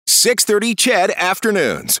6:30 CHED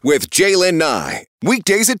Afternoons with Jaylen Nye.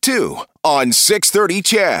 Weekdays at 2 on 6:30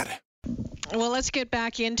 CHED. Well, let's get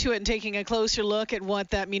back into it and taking a closer look at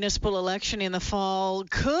what that municipal election in the fall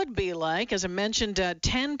could be like. As I mentioned,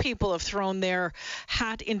 10 people have thrown their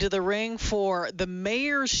hat into the ring for the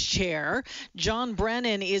mayor's chair. John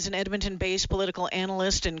Brennan is an Edmonton-based political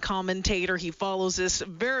analyst and commentator. He follows this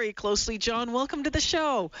very closely. John, welcome to the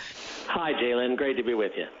show. Hi, Jaylen. Great to be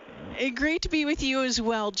with you. Great to be with you as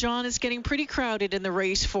well. John, it's getting pretty crowded in the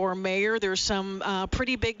race for mayor. There's some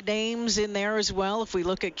pretty big names in there as well. If we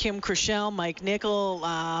look at Kim Crushell, Mike Nickel,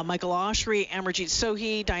 Michael Oshry, Amarjeet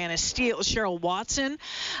Sohi, Diana Steele, Cheryl Watson.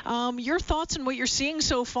 Your thoughts on what you're seeing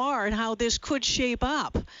so far and how this could shape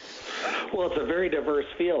up? Well, it's a very diverse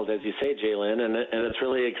field, as you say, Jaylen, and it's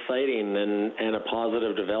really exciting and a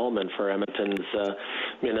positive development for Edmonton's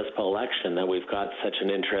municipal election that we've got such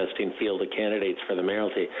an interesting field of candidates for the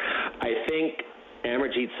mayoralty. I think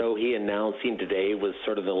Amarjeet Sohi announcing today was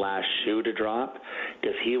sort of the last shoe to drop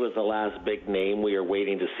because he was the last big name we were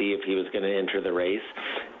waiting to see if he was going to enter the race.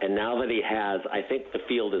 And now that he has, I think the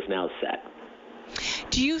field is now set.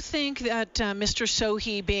 Do you think that Mr.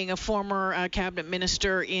 Sohi, being a former cabinet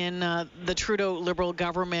minister in the Trudeau Liberal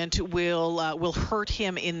government, will hurt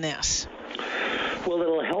him in this? Well,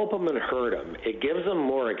 it'll help him and hurt him. It gives him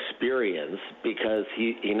more experience because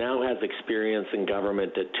he now has experience in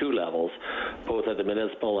government at two levels, both at the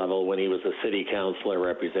municipal level when he was a city councillor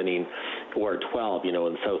representing Ward 12,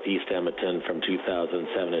 in southeast Edmonton from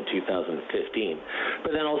 2007 and 2015.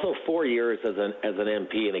 But then also 4 years as an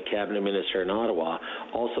MP and a cabinet minister in Ottawa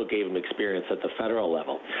also gave him experience at the federal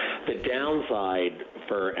level. The downside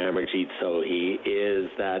for Amarjeet Sohi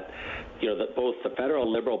is that that both the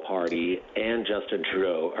federal Liberal Party and Justin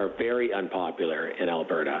Trudeau are very unpopular in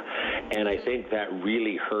Alberta. And I think that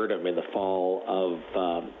really hurt him in the fall of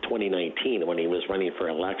 2019 when he was running for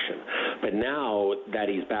election. But now that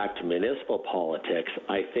he's back to municipal politics,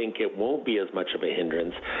 I think it won't be as much of a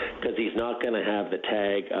hindrance because he's not going to have the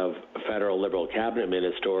tag of federal Liberal cabinet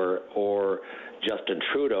minister or Justin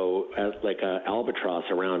Trudeau as like an albatross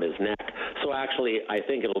around his neck. So actually, I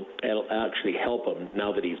think it'll actually help him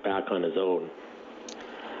now that he's back on his own.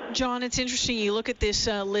 John, it's interesting. You look at this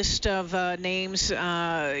list of names,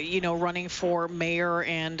 running for mayor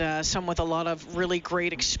and some with a lot of really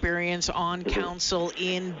great experience on council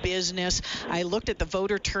in business. I looked at the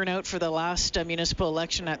voter turnout for the last municipal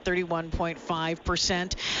election at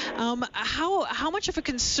 31.5%. How much of a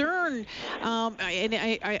concern, and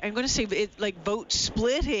I'm going to say it like vote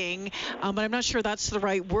splitting, but I'm not sure that's the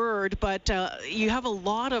right word, but you have a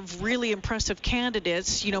lot of really impressive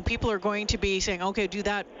candidates. People are going to be saying, okay, do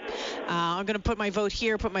that. I'm going to put my vote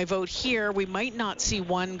here. We might not see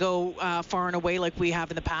one go far and away like we have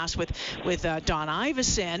in the past with Don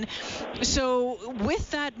Iveson. So with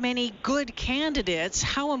that many good candidates,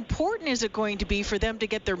 how important is it going to be for them to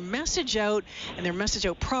get their message out and their message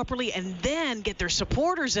out properly and then get their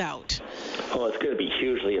supporters out? Oh, it's going to be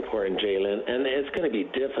hugely important, Jaylen, and it's going to be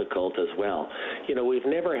difficult as well. We've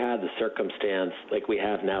never had the circumstance like we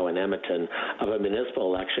have now in Edmonton of a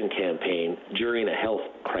municipal election campaign during a health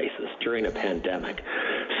crisis, during a pandemic.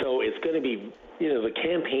 So it's going to be, the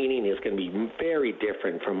campaigning is going to be very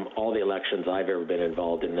different from all the elections I've ever been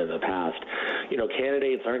involved in the past.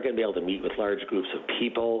 Candidates aren't going to be able to meet with large groups of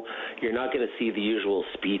people. You're not going to see the usual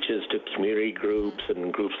speeches to community groups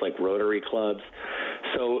and groups like Rotary clubs.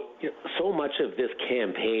 So much of this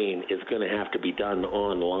campaign is going to have to be done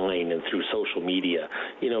online and through social media,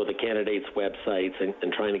 the candidates' websites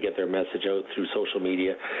and trying to get their message out through social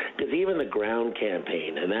media. Because even the ground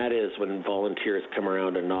campaign, and that is when volunteers come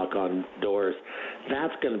around and knock on doors,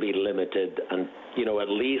 that's going to be limited, at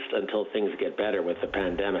least until things get better with the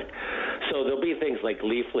pandemic. So there'll be things like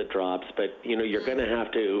leaflet drops, but, you're going to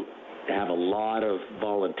have a lot of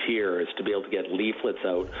volunteers to be able to get leaflets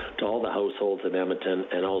out to all the households in Edmonton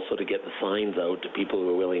and also to get the signs out to people who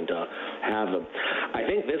are willing to have them. I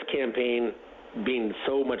think this campaign, being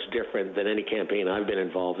so much different than any campaign I've been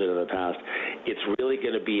involved in the past, it's really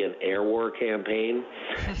going to be an air war campaign,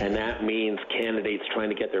 and that means candidates trying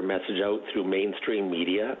to get their message out through mainstream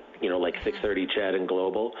media, like 630 CHED and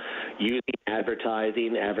Global, using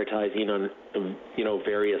advertising on,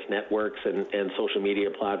 various networks and social media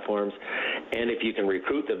platforms, and if you can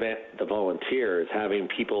recruit the volunteers, having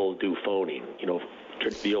people do phoning,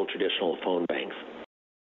 the old traditional phone banks.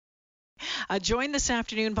 Joined this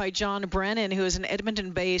afternoon by John Brennan, who is an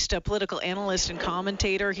Edmonton-based political analyst and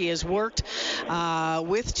commentator. He has worked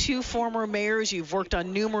with two former mayors. You've worked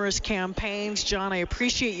on numerous campaigns. John, I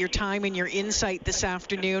appreciate your time and your insight this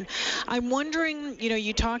afternoon. I'm wondering,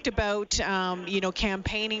 you talked about,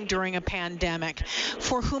 campaigning during a pandemic.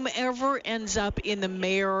 For whomever ends up in the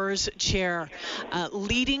mayor's chair,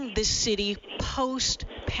 leading the city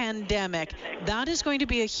post-pandemic, that is going to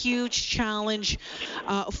be a huge challenge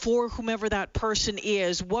for whomever that person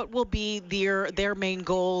is. What will be their main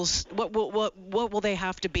goals? What will they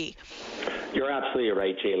have to be? You're absolutely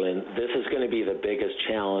right, Jalen. This is going to be the biggest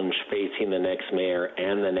challenge facing the next mayor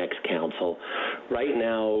and the next council. Right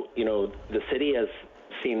now, the city has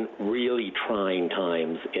seen really trying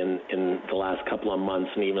times in the last couple of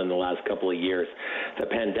months and even the last couple of years. The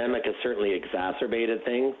pandemic has certainly exacerbated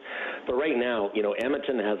things, but right now,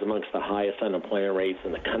 Edmonton has amongst the highest unemployment rates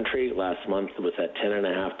in the country. Last month it was at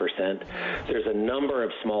 10.5%. There's a number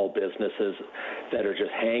of small businesses that are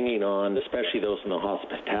just hanging on, especially those in the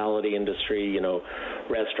hospitality industry,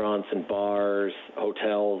 restaurants and bars,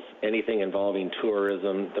 hotels, anything involving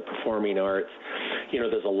tourism, the performing arts.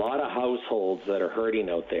 There's a lot of households that are hurting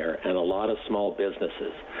out there and a lot of small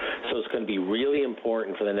businesses. So it's going to be really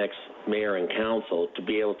important for the next mayor and council to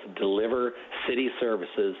be able to deliver city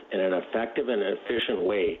services in an effective and efficient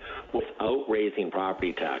way without raising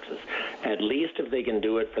property taxes. At least if they can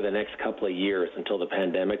do it for the next couple of years until the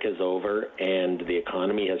pandemic is over and the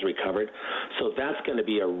economy has recovered. So that's going to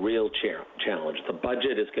be a real challenge. The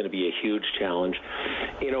budget is going to be a huge challenge,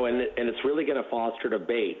 and it's really going to foster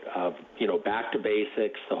debate of, back to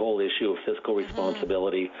basics, the whole issue of fiscal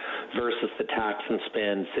responsibility versus the tax and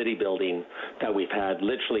spend city building that we've had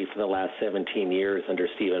literally for the last 17 years under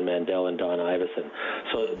Stephen Mandel and Don Iveson.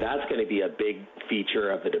 So that's going to be a big feature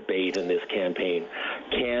of the debate in this campaign.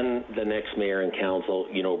 Can the next mayor and council,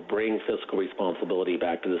 bring fiscal responsibility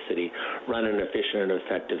back to the city, run an efficient and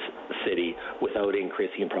effective city without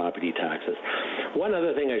increasing property taxes? One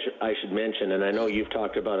other thing I should mention, and I know you've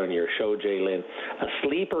talked about on your show, Jalen, a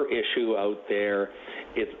sleeper issue out there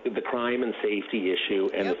is the crime and safety issue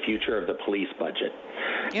and the future of the police budget.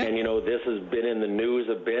 And, this has been in the news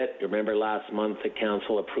a bit. Remember last month the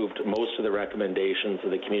council approved most of the recommendations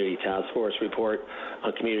of the Community Task Force report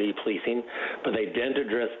on community policing, but they didn't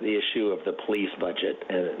address the issue of the police budget.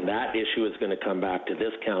 And that issue is going to come back to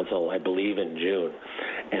this council, I believe, in June.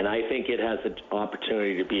 And I think it has the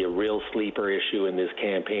opportunity to be a real sleeper issue in this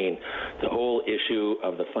campaign. The whole issue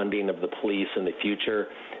of the funding of the police in the future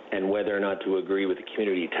and whether or not to agree with the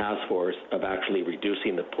Community Task Force of actually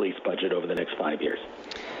reducing the police budget over the next 5 years.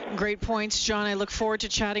 Great points, John. I look forward to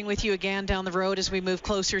chatting with you again down the road as we move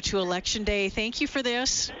closer to Election Day. Thank you for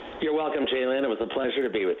this. You're welcome, Jalen. It was a pleasure to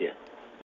be with you.